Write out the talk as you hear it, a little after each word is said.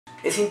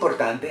Es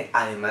importante,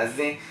 además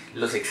de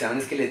los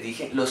exámenes que les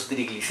dije, los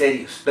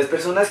triglicéridos. Las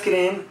personas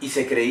creen, y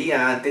se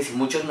creía antes, y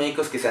muchos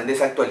médicos que están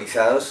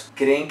desactualizados,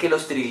 creen que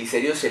los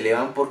triglicéridos se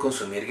elevan por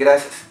consumir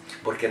grasas.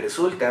 Porque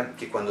resulta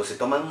que cuando se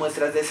toman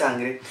muestras de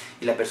sangre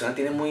y la persona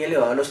tiene muy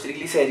elevados los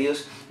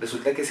triglicéridos,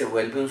 resulta que se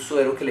vuelve un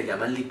suero que le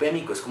llaman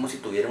lipémico, es como si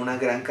tuviera una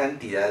gran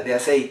cantidad de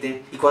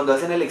aceite, y cuando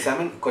hacen el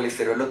examen,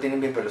 colesterol lo tienen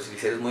bien, pero los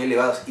triglicéridos muy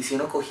elevados, y si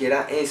uno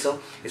cogiera eso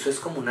es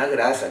como una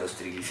grasa, los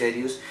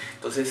triglicéridos.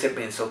 Entonces se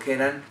pensó que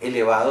eran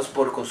elevados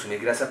por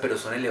consumir grasa, pero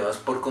son elevados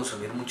por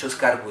consumir muchos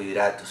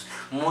carbohidratos,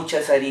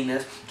 muchas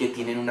harinas que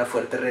tienen una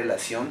fuerte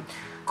relación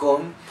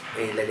con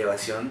la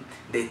elevación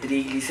de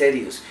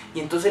triglicéridos. Y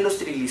entonces los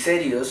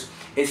triglicéridos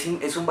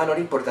es un valor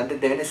importante,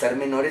 deben estar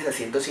menores a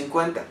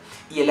 150.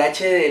 Y el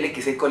HDL, que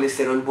es el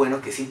colesterol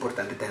bueno, que es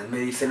importante también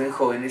medírselo en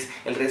jóvenes,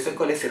 el resto de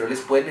colesteroles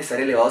pueden estar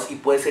elevados y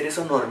puede ser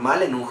eso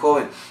normal en un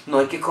joven. No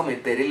hay que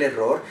cometer el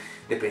error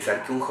de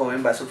pensar que un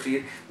joven va a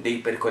sufrir de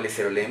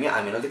hipercolesterolemia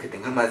a menos de que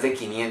tenga más de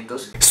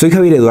 500. Soy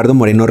Javier Eduardo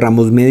Moreno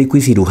Ramos, médico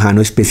y cirujano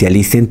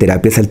especialista en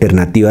terapias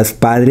alternativas,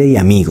 padre y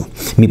amigo.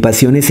 Mi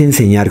pasión es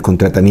enseñar con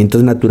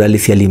tratamientos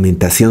naturales y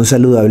alimentación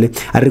saludable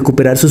a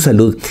recuperar su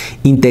salud,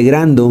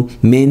 integrando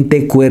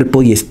mente,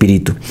 cuerpo y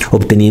espíritu,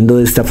 obteniendo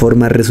de esta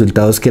forma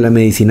resultados que la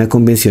medicina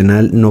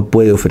convencional no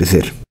puede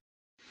ofrecer.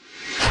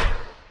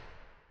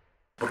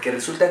 Porque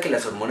resulta que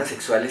las hormonas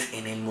sexuales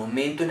en el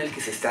momento en el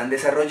que se están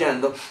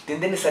desarrollando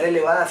tienden a estar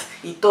elevadas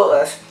y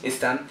todas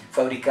están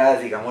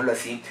fabricadas, digámoslo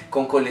así,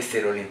 con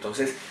colesterol.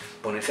 Entonces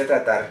ponerse a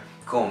tratar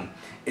con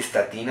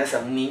estatinas a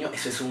un niño,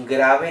 eso es un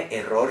grave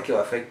error que va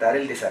a afectar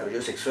el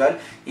desarrollo sexual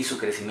y su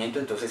crecimiento.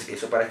 Entonces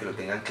eso para que lo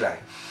tengan claro.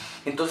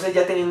 Entonces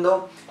ya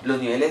teniendo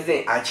los niveles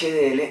de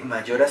HDL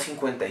mayor a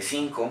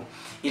 55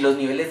 y los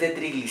niveles de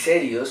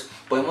triglicéridos,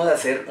 podemos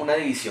hacer una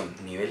división,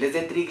 niveles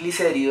de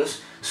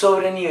triglicéridos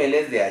sobre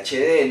niveles de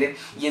HDL,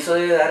 y eso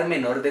debe dar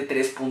menor de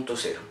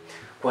 3.0.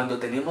 Cuando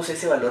tenemos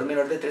ese valor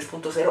menor de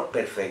 3.0,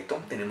 perfecto,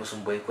 tenemos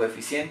un buen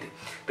coeficiente,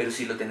 pero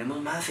si lo tenemos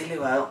más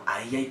elevado,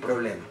 ahí hay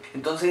problema.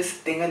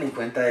 Entonces tengan en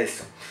cuenta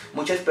esto.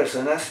 Muchas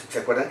personas, ¿se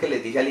acuerdan que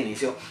les dije al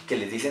inicio que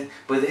les dicen,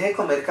 pues deje de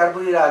comer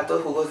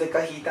carbohidratos, jugos de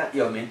cajita y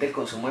aumente el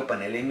consumo de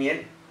panela y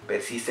miel?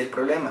 Persiste el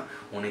problema,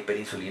 una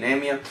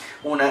hiperinsulinemia,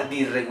 una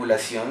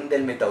disregulación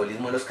del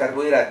metabolismo de los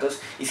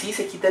carbohidratos, y sí,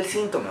 se quita el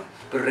síntoma,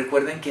 pero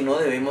recuerden que no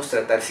debemos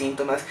tratar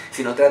síntomas,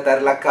 sino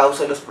tratar la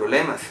causa de los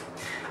problemas.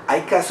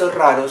 Hay casos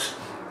raros,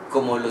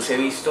 como los he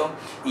visto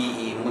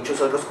y muchos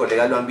otros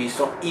colegas lo han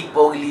visto,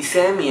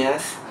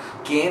 hipoglicemias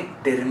que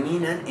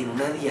terminan en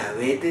una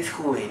diabetes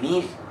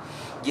juvenil.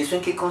 ¿Y eso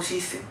en qué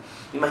consiste?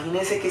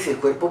 Imagínense que si el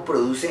cuerpo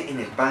produce en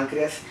el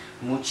páncreas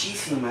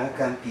muchísima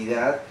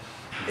cantidad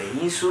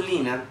de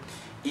insulina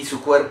y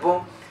su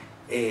cuerpo,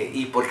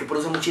 ¿y por qué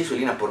produce mucha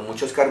insulina? Por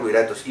muchos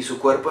carbohidratos, y su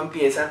cuerpo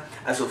empieza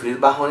a sufrir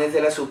bajones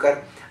del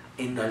azúcar.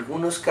 En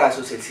algunos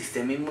casos el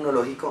sistema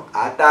inmunológico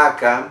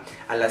ataca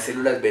a las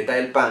células beta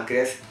del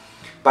páncreas.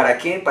 ¿Para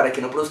qué? Para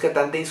que no produzca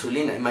tanta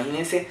insulina.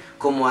 Imagínense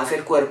cómo hace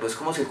el cuerpo, es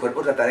como si el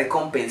cuerpo tratara de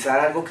compensar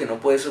algo que no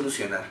puede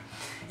solucionar.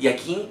 Y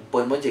aquí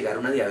podemos llegar a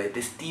una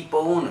diabetes tipo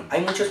 1.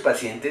 Hay muchos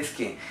pacientes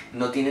que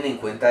no tienen en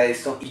cuenta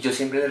esto, y yo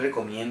siempre les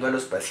recomiendo a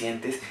los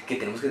pacientes que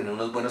tenemos que tener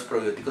unos buenos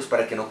probióticos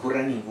para que no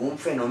ocurra ningún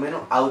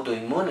fenómeno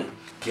autoinmune.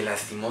 Que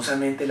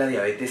lastimosamente la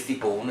diabetes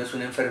tipo 1 es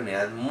una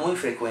enfermedad muy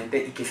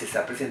frecuente y que se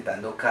está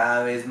presentando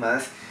cada vez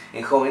más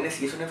en jóvenes,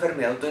 y es una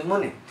enfermedad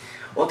autoinmune.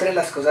 Otra de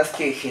las cosas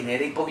que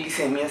genera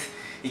hipoglicemias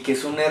y que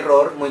es un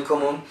error muy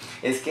común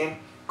es que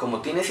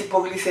como tienes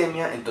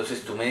hipoglicemia,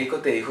 entonces tu médico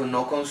te dijo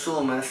no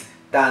consumas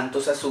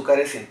tantos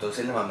azúcares,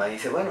 entonces la mamá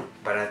dice, bueno,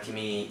 para que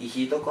mi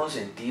hijito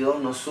consentido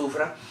no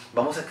sufra,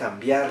 vamos a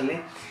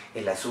cambiarle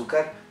el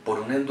azúcar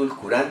por un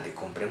endulcorante,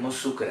 compremos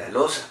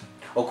sucralosa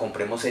o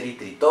compremos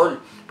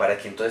eritritol para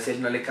que entonces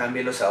él no le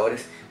cambie los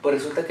sabores. Pues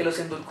resulta que los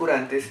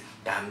endulcorantes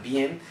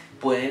también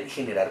pueden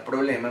generar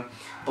problema,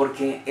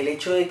 porque el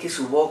hecho de que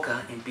su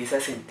boca empiece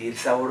a sentir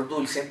sabor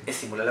dulce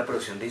estimula la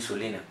producción de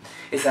insulina.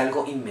 Es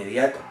algo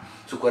inmediato.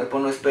 Su cuerpo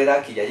no espera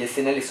a que ya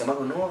esté en el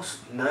estómago, no,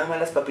 nada más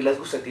las papilas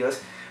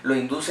gustativas lo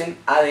inducen,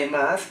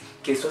 además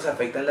que estos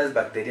afectan las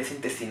bacterias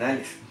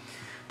intestinales.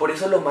 Por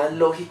eso lo más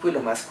lógico y lo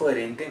más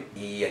coherente,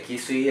 y aquí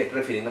estoy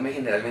refiriéndome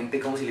generalmente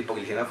como si la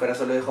hipoglicemia fuera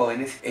solo de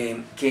jóvenes,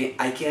 que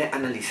hay que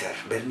analizar,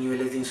 ver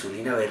niveles de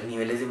insulina, ver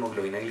niveles de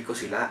hemoglobina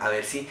glicosilada, a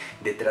ver si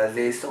detrás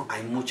de esto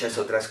hay muchas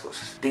otras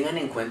cosas. Tengan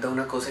en cuenta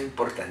una cosa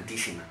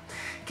importantísima,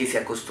 que si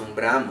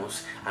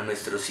acostumbramos a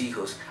nuestros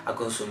hijos a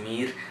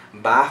consumir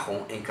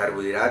bajo en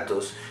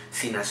carbohidratos,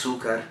 sin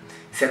azúcar,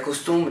 se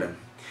acostumbran.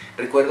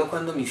 Recuerdo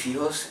cuando mis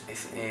hijos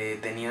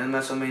tenían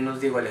más o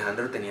menos, Diego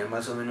Alejandro tenía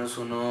más o menos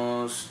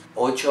unos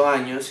 8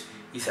 años,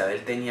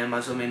 Isabel tenía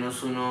más o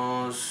menos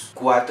unos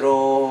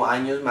 4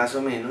 años, más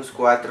o menos,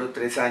 4,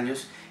 3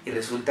 años, y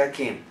resulta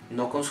que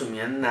no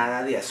consumían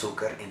nada de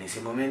azúcar en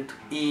ese momento.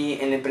 Y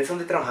en la empresa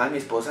donde trabajaba mi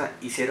esposa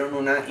hicieron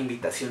una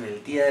invitación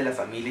el día de la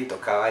familia y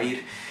tocaba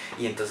ir,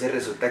 y entonces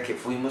resulta que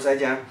fuimos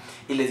allá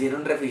y les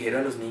dieron refrigerio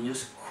a los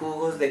niños,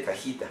 jugos de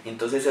cajita.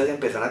 Entonces ellos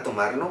empezaron a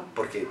tomarlo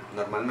porque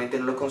normalmente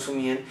no lo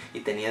consumían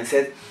y tenían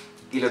sed.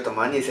 y lo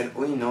tomaban y decían,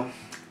 uy no,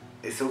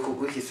 esto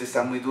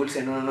está muy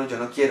dulce, no, yo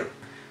no quiero.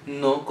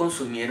 No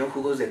consumieron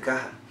jugos de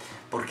caja,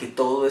 porque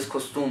todo es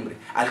costumbre.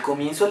 Al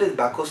comienzo les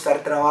va a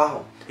costar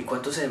trabajo. ¿Y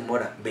cuánto se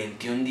demora?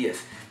 21 días.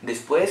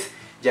 Después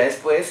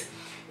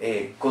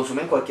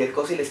consumen cualquier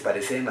cosa y les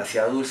parece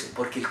demasiado dulce,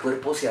 porque el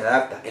cuerpo se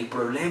adapta. El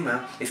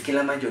problema es que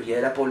la mayoría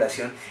de la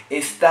población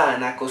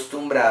están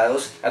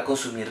acostumbrados a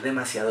consumir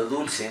demasiado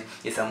dulce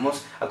y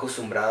estamos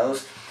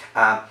acostumbrados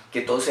a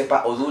que todo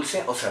sepa o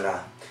dulce o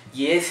salado.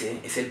 Y ese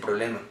es el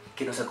problema,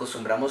 que nos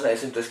acostumbramos a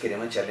eso, entonces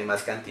queremos echarle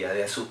más cantidad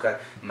de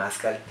azúcar, más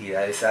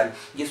cantidad de sal,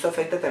 y esto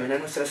afecta también a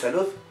nuestra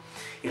salud.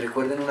 Y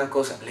recuerden una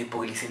cosa, la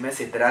hipoglicemia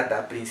se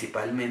trata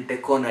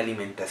principalmente con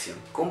alimentación.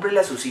 Cómprele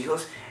a sus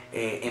hijos,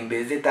 en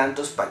vez de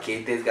tantos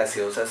paquetes,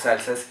 gaseosas,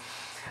 salsas,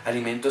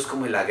 alimentos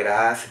como el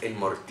agraz, el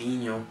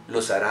mortiño,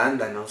 los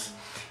arándanos.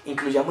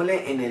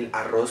 Incluyámosle en el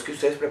arroz que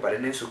ustedes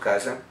preparen en su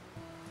casa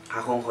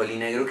ajonjolí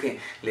negro, que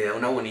le da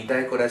una bonita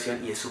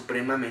decoración y es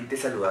supremamente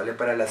saludable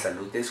para la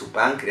salud de su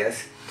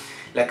páncreas.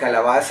 La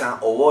calabaza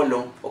o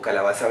bolo o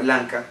calabaza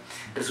blanca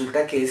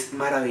resulta que es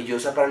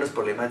maravillosa para los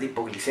problemas de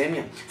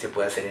hipoglicemia. Se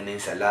puede hacer en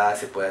ensaladas,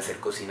 se puede hacer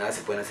cocinada,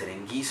 se pueden hacer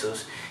en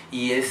guisos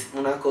y es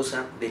una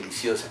cosa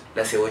deliciosa.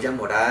 La cebolla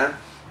morada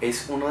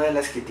es una de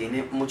las que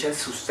tiene muchas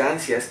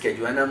sustancias que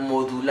ayudan a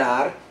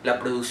modular la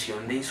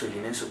producción de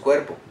insulina en su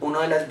cuerpo.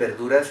 Una de las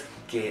verduras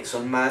que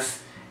son más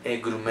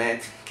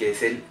gourmet, que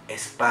es el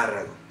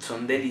espárrago,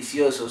 son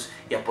deliciosos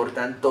y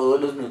aportan todos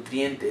los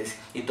nutrientes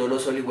y todos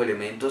los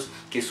oligoelementos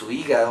que su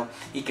hígado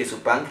y que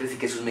su páncreas y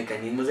que sus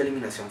mecanismos de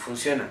eliminación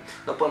funcionan.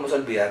 No podemos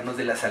olvidarnos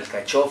de las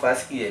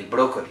alcachofas y del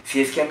brócoli.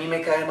 Si es que a mí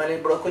me cae mal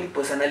el brócoli,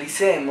 pues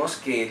analicemos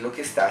qué es lo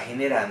que está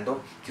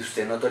generando que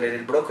usted no tolere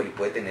el brócoli.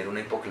 Puede tener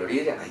una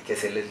hipocloridria, hay que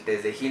hacerle el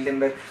test de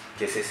Hildenberg,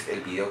 que ese es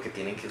el video que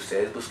tienen que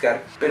ustedes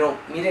buscar. Pero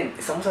miren,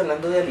 estamos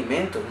hablando de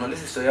alimentos, no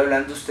les estoy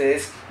hablando a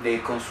ustedes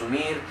de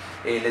consumir,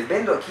 les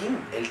vendo aquí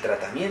el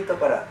tratamiento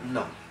para...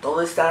 No,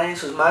 todo está en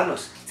sus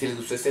manos. Si les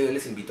gustó este video,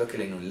 les invito a que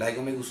le den un like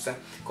o me gusta,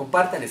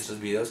 compartan estos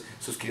videos,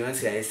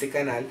 suscríbanse a este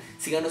canal,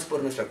 síganos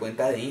por nuestra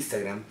cuenta de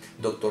Instagram,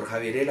 Dr.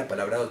 Javier, la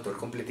palabra doctor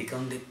completica,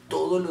 donde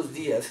todos los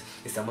días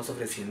estamos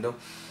ofreciendo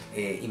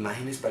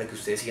imágenes para que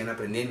ustedes sigan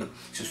aprendiendo.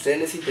 Si a ustedes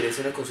les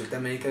interesa una consulta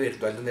médica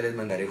virtual donde les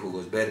mandaré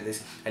jugos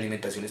verdes,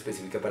 alimentación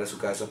específica para su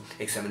caso,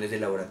 exámenes de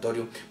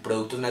laboratorio,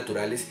 productos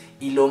naturales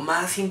y lo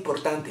más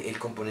importante, el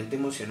componente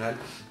emocional,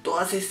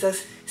 todas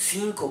estas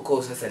 5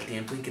 cosas al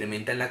tiempo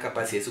incrementan la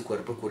capacidad de su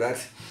cuerpo de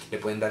curarse. Le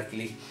pueden dar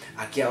clic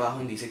aquí abajo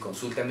donde dice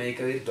consulta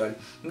médica virtual,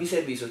 mis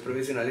servicios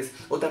profesionales,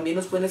 o también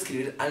nos pueden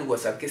escribir al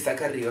WhatsApp que está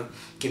acá arriba,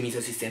 que mis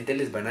asistentes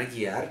les van a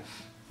guiar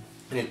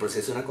en el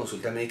proceso de una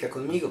consulta médica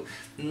conmigo.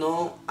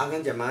 No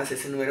hagan llamadas a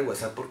ese número de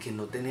WhatsApp porque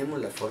no tenemos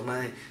la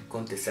forma de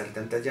contestar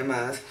tantas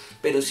llamadas,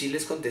 pero sí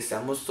les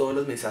contestamos todos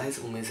los mensajes,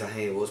 un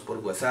mensaje de voz por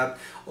WhatsApp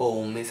o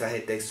un mensaje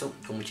de texto,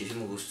 con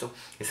muchísimo gusto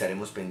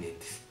estaremos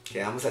pendientes.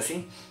 Quedamos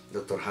así,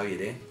 Dr.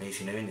 Javier,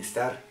 Medicina y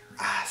Bienestar,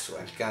 a su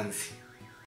alcance.